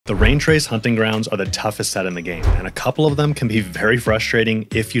The Raintrace Hunting Grounds are the toughest set in the game, and a couple of them can be very frustrating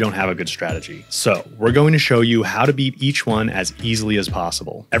if you don't have a good strategy. So, we're going to show you how to beat each one as easily as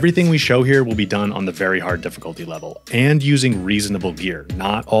possible. Everything we show here will be done on the very hard difficulty level, and using reasonable gear,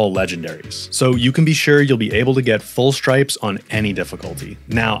 not all legendaries. So you can be sure you'll be able to get full stripes on any difficulty.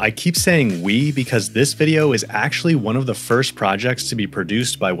 Now, I keep saying we because this video is actually one of the first projects to be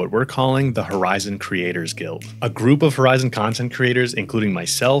produced by what we're calling the Horizon Creators Guild, a group of Horizon content creators including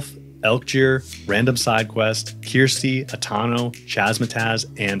myself, Elkjaer, Random Side Quest, Kirsty, Ahtano, ChazMatazz,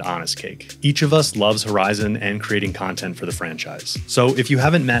 and Honest Cake. Each of us loves Horizon and creating content for the franchise. So if you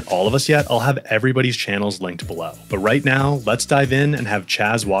haven't met all of us yet, I'll have everybody's channels linked below. But right now, let's dive in and have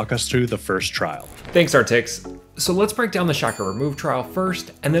Chaz walk us through the first trial. Thanks, Arktix. So let's break down the shock and remove trial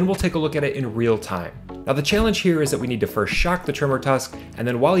first, and then we'll take a look at it in real time. Now the challenge here is that we need to first shock the Tremor Tusk, and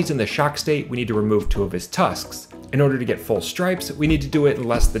then while he's in the shock state, we need to remove 2 of his tusks. In order to get full stripes, we need to do it in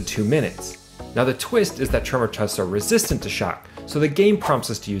less than 2 minutes. Now the twist is that Tremor Tusks are resistant to shock, so the game prompts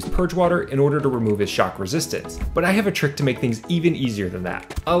us to use Purge Water in order to remove his shock resistance. But I have a trick to make things even easier than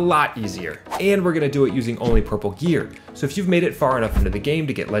that. A lot easier. And we're going to do it using only purple gear. So if you've made it far enough into the game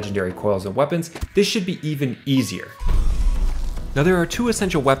to get legendary coils and weapons, this should be even easier. Now there are 2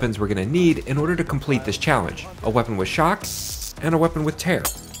 essential weapons we're going to need in order to complete this challenge. A weapon with shock and a weapon with tear.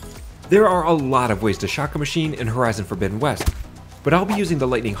 There are a lot of ways to shock a machine in Horizon Forbidden West, but I'll be using the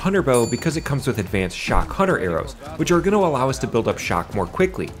Lightning Hunter Bow because it comes with advanced shock hunter arrows, which are going to allow us to build up shock more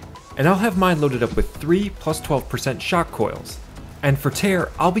quickly. And I'll have mine loaded up with 3 plus 12% shock coils. And for tear,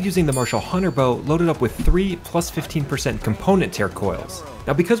 I'll be using the Martial Hunter Bow loaded up with 3 plus 15% component tear coils.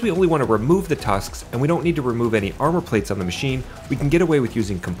 Now because we only want to remove the tusks and we don't need to remove any armor plates on the machine, we can get away with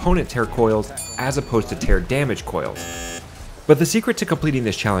using component tear coils as opposed to tear damage coils. But the secret to completing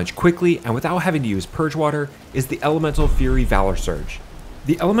this challenge quickly and without having to use Purge Water is the Elemental Fury Valor Surge.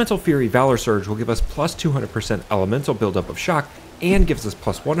 The Elemental Fury Valor Surge will give us plus 200% elemental buildup of shock and gives us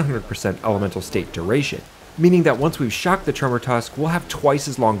plus 100% elemental state duration, meaning that once we've shocked the Tremor Tusk, we'll have twice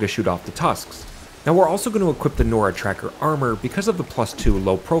as long to shoot off the tusks. Now we're also going to equip the Nora Tracker armor because of the plus 2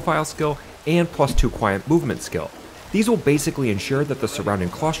 low profile skill and plus 2 quiet movement skill. These will basically ensure that the surrounding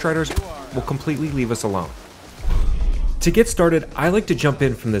Claw Striders will completely leave us alone. To get started, I like to jump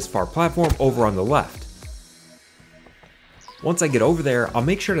in from this far platform over on the left. Once I get over there, I'll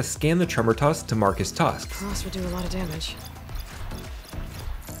make sure to scan the Tremor Tusk to mark his tusks. Cross would do a lot of damage.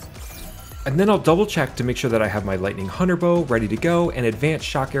 And then I'll double check to make sure that I have my Lightning Hunter Bow ready to go and advanced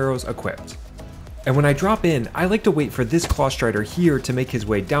shock arrows equipped. And when I drop in, I like to wait for this Claw Strider here to make his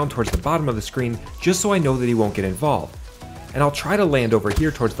way down towards the bottom of the screen just so I know that he won't get involved. And I'll try to land over here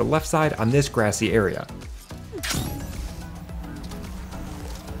towards the left side on this grassy area.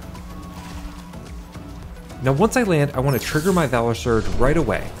 Now once I land, I want to trigger my Valor Surge right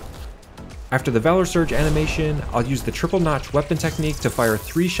away. After the Valor Surge animation, I'll use the triple notch weapon technique to fire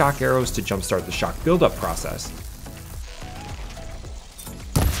 3 shock arrows to jumpstart the shock buildup process.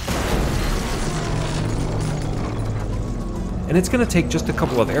 And it's going to take just a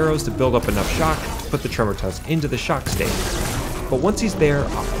couple of arrows to build up enough shock to put the Tremor Tusk into the shock state. But once he's there,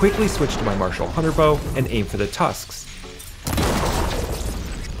 I'll quickly switch to my Martial Hunter Bow and aim for the tusks.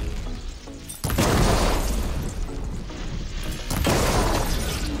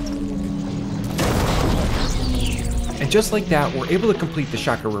 And just like that, we're able to complete the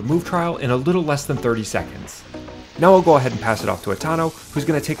shock and remove trial in a little less than 30 seconds. Now I'll go ahead and pass it off to Ahtano, who's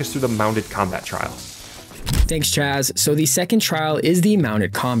going to take us through the mounted combat trial. Thanks, Chaz. So the second trial is the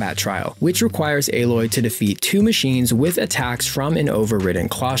mounted combat trial, which requires Aloy to defeat 2 machines with attacks from an overridden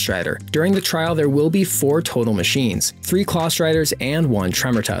Claw Strider. During the trial, there will be 4 total machines, 3 Claw Striders and 1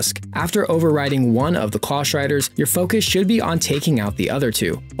 Tremor Tusk. After overriding one of the Claw Striders, your focus should be on taking out the other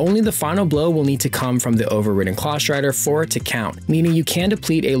 2. Only the final blow will need to come from the overridden Claw Strider for it to count, meaning you can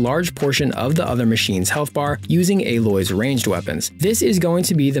deplete a large portion of the other machine's health bar using Aloy's ranged weapons. This is going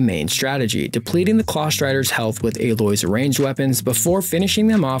to be the main strategy, depleting the Claw Strider's health with Aloy's ranged weapons before finishing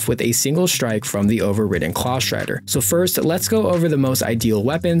them off with a single strike from the overridden Claw Strider. So first, let's go over the most ideal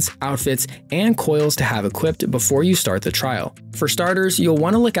weapons, outfits, and coils to have equipped before you start the trial. For starters, you'll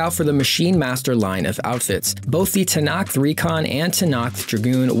want to look out for the Machine Master line of outfits. Both the Tenakth Recon and Tenakth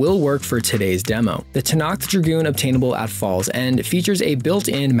Dragoon will work for today's demo. The Tenakth Dragoon, obtainable at Fall's End, features a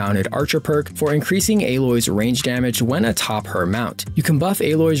built-in mounted archer perk for increasing Aloy's range damage when atop her mount. You can buff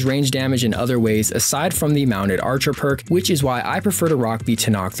Aloy's range damage in other ways aside from the mounted archer perk, which is why I prefer to rock the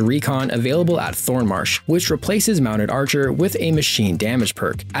Tenakth Recon available at Thornmarsh, which replaces mounted archer with a machine damage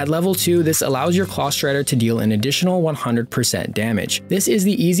perk. At level 2, this allows your Claw Strider to deal an additional 100% damage. This is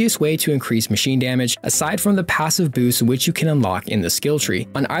the easiest way to increase machine damage, aside from the passive boost which you can unlock in the skill tree.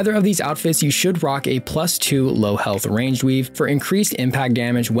 On either of these outfits, you should rock a +2 low health ranged weave for increased impact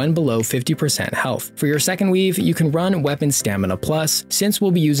damage when below 50% health. For your second weave, you can run Weapon Stamina Plus, since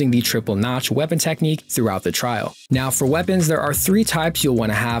we'll be using the triple notch weapon technique throughout the trial. Now for weapons, there are 3 types you'll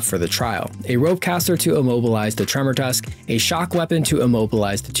want to have for the trial: a rope caster to immobilize the Tremor Tusk, a shock weapon to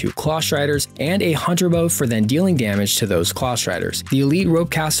immobilize the 2 Claw Striders, and a hunter bow for then dealing damage to those Claw Striders. The elite rope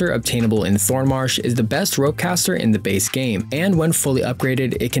caster obtainable in Thornmarsh is the best rope caster in the base game, and when fully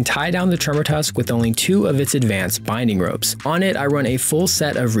upgraded, it can tie down the Tremor Tusk with only 2 of its advanced binding ropes. On it, I run a full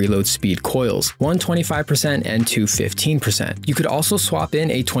set of reload speed coils, one 25% and 2 15%. You could also swap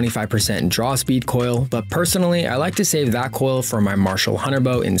in a 25% draw speed coil, but personally, I like to save that coil for my Martial Hunter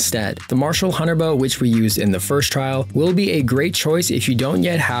Bow instead. The Martial Hunter Bow, which we used in the first trial, will be a great choice if you don't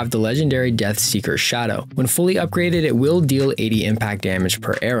yet have the legendary Death Seeker Shadow. When fully upgraded, it will deal 80 impact damage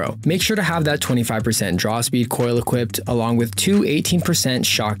per arrow. Make sure to have that 25% draw speed coil equipped, along with 2 18%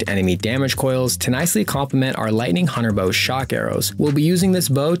 shocked enemy damage coils to nicely complement our Lightning Hunter Bow shock arrows. We'll be using this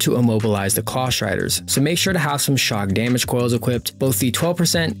bow to immobilize the Claw Striders, so make sure to have some shock damage coils equipped. Both the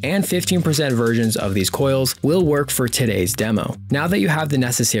 12% and 15% versions of these coils will work for today's demo. Now that you have the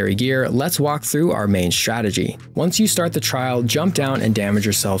necessary gear, let's walk through our main strategy. Once you start the trial, jump down and damage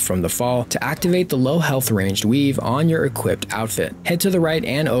yourself from the fall to activate the low health ranged weave on your equipped outfit. Head to the right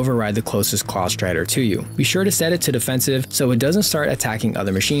and override the closest Claw Strider to you. Be sure to set it to defensive so it doesn't start attacking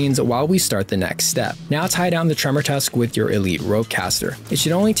other machines while we start the next step. Now tie down the Tremor Tusk with your elite rope caster. It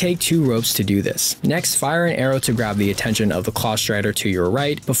should only take 2 ropes to do this. Next, fire an arrow to grab the attention of the Claw Strider to your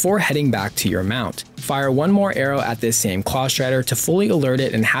right before heading back to your mount. Fire 1 more arrow at this same Claw Strider to fully alert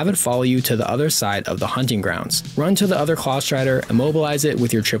it and have it follow you to the other side of the hunting grounds. Run to the other Claw Strider, immobilize it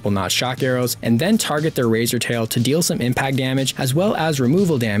with your triple notch shock arrows, and then target their razor tail to deal some impact damage as well as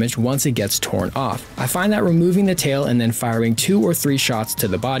removal damage once it gets torn off. I find that removing the tail and then firing 2 or 3 shots to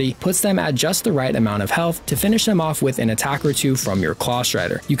the body puts them at just the right amount of health to finish them off with an attack or 2 from your Claw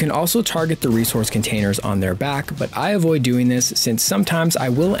Strider. You can also target the resource containers on their back, but I avoid doing this since sometimes I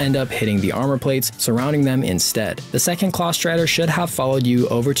will end up hitting the armor plates surrounding them instead. The second Claw Strider should have followed you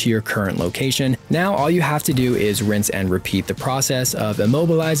over to your current location. Now all you have to do is rinse and repeat the process of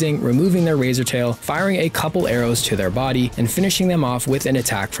immobilizing, removing their razor tail, firing a couple arrows to their body, and finishing them off with an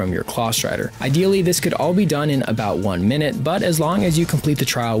attack from your Claw Strider. Ideally, this could all be done in about 1 minute, but as long as you complete the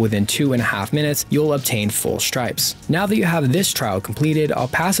trial within 2.5 minutes, you'll obtain full stripes. Now that you have this trial completed, I'll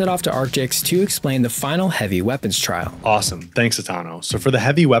pass it off to Arktix to explain the final heavy weapons trial. Awesome, thanks Ahtano. So for the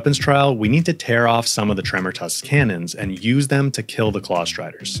heavy weapons trial, we need to tear off some of the Tremor Tusk cannons and use them to kill the Claw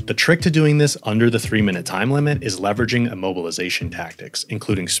Striders. The trick to doing this under the 3-minute time limit is leveraging immobilization tactics,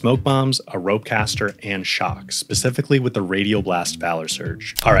 including smoke bombs, a rope caster, and shock, specifically with the Radial Blast Valor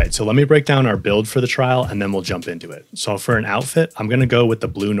Surge. Alright, so let me break down our build for the trial and then we'll jump into it. So for an outfit, I'm going to go with the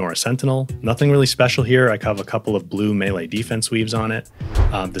blue Nora Sentinel. Nothing really special here. I have a couple of blue melee defense weaves on it.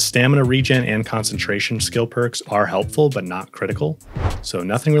 The stamina regen and concentration skill perks are helpful but not critical, so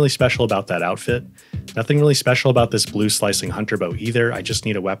nothing really special about that outfit. Nothing really special about this blue slicing hunter bow either. I just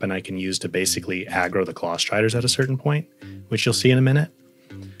need a weapon I can use to basically aggro the Claw Striders at a certain point, which you'll see in a minute.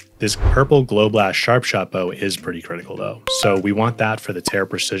 This purple Glow Blast Sharpshot bow is pretty critical though, so we want that for the Tear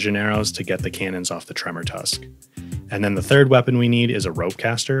Precision arrows to get the cannons off the Tremor Tusk. And then the third weapon we need is a rope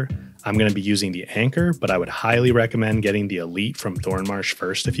caster. I'm going to be using the Anchor, but I would highly recommend getting the Elite from Thornmarsh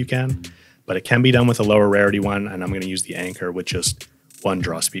first if you can, but it can be done with a lower rarity one, and I'm going to use the Anchor with just 1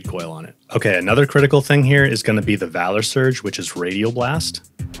 draw speed coil on it. Okay, another critical thing here is going to be the Valor Surge, which is Radial Blast.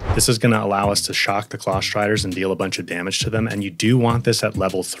 This is going to allow us to shock the Claw Striders and deal a bunch of damage to them, and you do want this at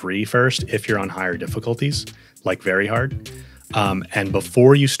level 3 first if you're on higher difficulties, like very hard. And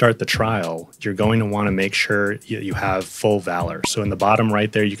before you start the trial, you're going to want to make sure you have full Valor. So in the bottom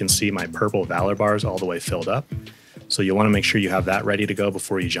right there, you can see my purple Valor bars all the way filled up. So you'll want to make sure you have that ready to go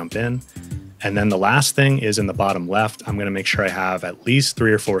before you jump in. And then the last thing is in the bottom left, I'm going to make sure I have at least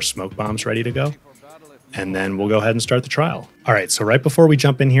 3 or 4 smoke bombs ready to go. And then we'll go ahead and start the trial. All right, so right before we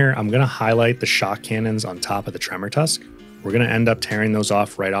jump in here, I'm going to highlight the shock cannons on top of the Tremor Tusk. We're going to end up tearing those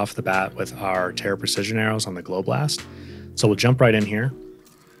off right off the bat with our Tear Precision arrows on the Glow Blast. So we'll jump right in here.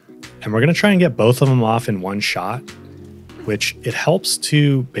 And we're going to try and get both of them off in one shot, which it helps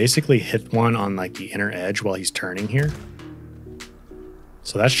to basically hit one on like the inner edge while he's turning here.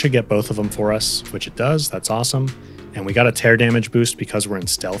 So that should get both of them for us, which it does. That's awesome. And we got a tear damage boost because we're in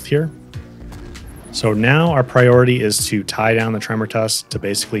stealth here. So now our priority is to tie down the tremor tusk to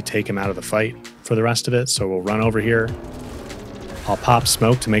basically take him out of the fight for the rest of it. So we'll run over here. I'll pop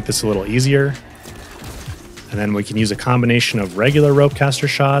smoke to make this a little easier. And then we can use a combination of regular rope caster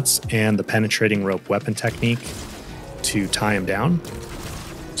shots and the penetrating rope weapon technique to tie him down.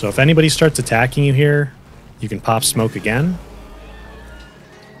 So if anybody starts attacking you here, you can pop smoke again.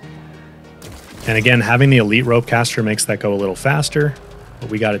 And again, having the elite rope caster makes that go a little faster, but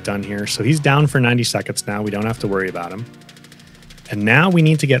we got it done here. So he's down for 90 seconds now. We don't have to worry about him. And now we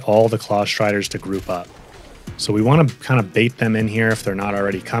need to get all the claw striders to group up. So we want to kind of bait them in here if they're not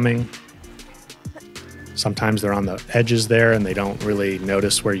already coming. Sometimes they're on the edges there and they don't really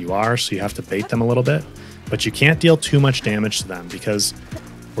notice where you are, so you have to bait them a little bit. But you can't deal too much damage to them because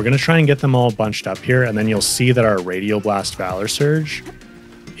we're going to try and get them all bunched up here, and then you'll see that our Radial Blast Valor Surge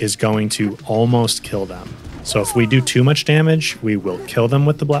is going to almost kill them. So if we do too much damage, we will kill them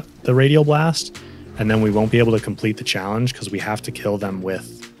with the Radial Blast, and then we won't be able to complete the challenge because we have to kill them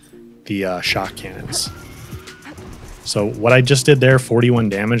with the shock cannons. So what I just did there, 41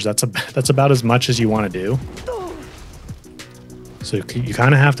 damage, that's about as much as you want to do. So you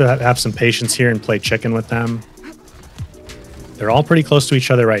kind of have to have some patience here and play chicken with them. They're all pretty close to each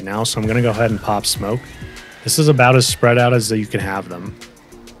other right now, so I'm going to go ahead and pop smoke. This is about as spread out as you can have them.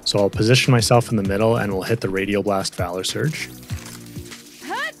 So I'll position myself in the middle and we'll hit the Radial Blast Valor Surge,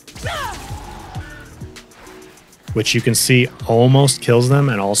 which you can see almost kills them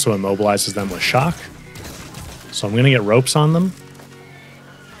and also immobilizes them with shock. So I'm going to get ropes on them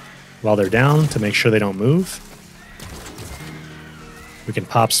while they're down to make sure they don't move. We can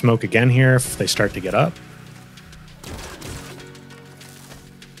pop smoke again here if they start to get up.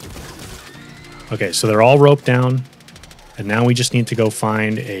 Okay, so they're all roped down, and now we just need to go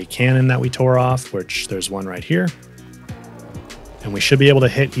find a cannon that we tore off, which there's one right here. And we should be able to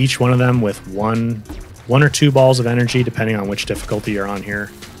hit each one of them with one or two balls of energy, depending on which difficulty you're on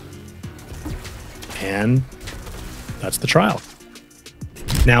here. And that's the trial.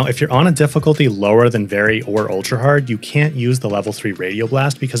 Now, if you're on a difficulty lower than very or ultra hard, you can't use the level 3 Radial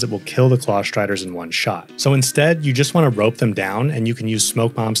Blast because it will kill the claw striders in one shot. So instead, you just want to rope them down, and you can use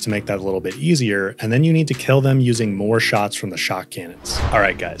smoke bombs to make that a little bit easier, and then you need to kill them using more shots from the shock cannons.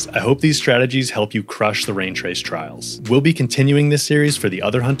 Alright guys, I hope these strategies help you crush the Raintrace trials. We'll be continuing this series for the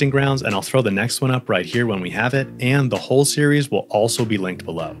other hunting grounds, and I'll throw the next one up right here when we have it, and the whole series will also be linked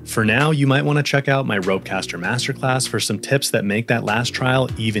below. For now, you might want to check out my Ropecaster Masterclass for some tips that make that last trial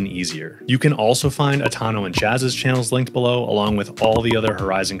even easier. You can also find Ahtano and ChazMatazz channels linked below, along with all the other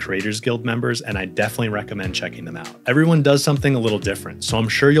Horizon Creators Guild members, and I definitely recommend checking them out. Everyone does something a little different, so I'm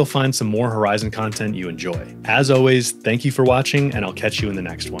sure you'll find some more Horizon content you enjoy. As always, thank you for watching, and I'll catch you in the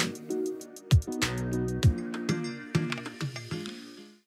next one.